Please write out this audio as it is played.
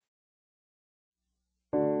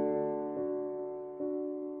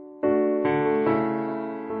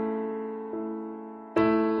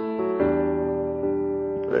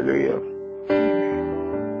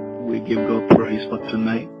give God praise for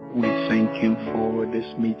tonight. We thank Him for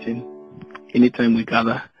this meeting. Anytime we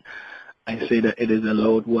gather, I say that it is the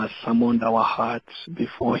Lord who has summoned our hearts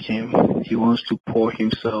before Him. He wants to pour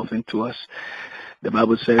Himself into us. The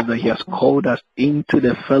Bible says that He has called us into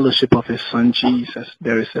the fellowship of His Son Jesus.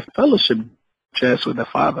 There is a fellowship just with the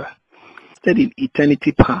Father. That in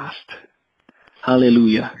eternity past,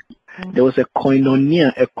 hallelujah, there was a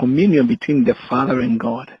koinonia, a communion between the Father and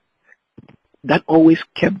God that always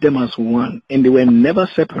kept them as one, and they were never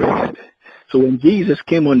separated. So when Jesus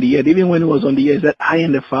came on the earth, even when He was on the earth, He said, I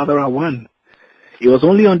and the Father are one. It was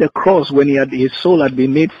only on the cross when His soul had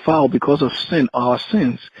been made foul because of sin, our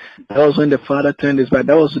sins. That was when the Father turned His back.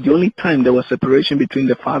 That was the only time there was separation between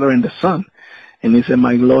the Father and the Son. And He said,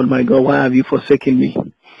 my Lord, my God, why have you forsaken me?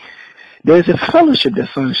 There is a fellowship the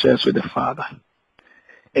Son shares with the Father.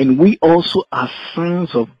 And we also, as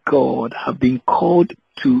sons of God, have been called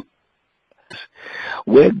to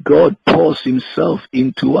where God pours Himself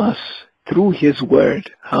into us through His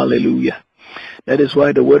Word. Hallelujah. That is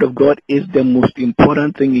why the Word of God is the most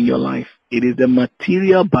important thing in your life. It is the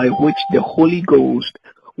material by which the Holy Ghost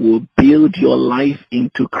will build your life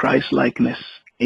into Christ-likeness.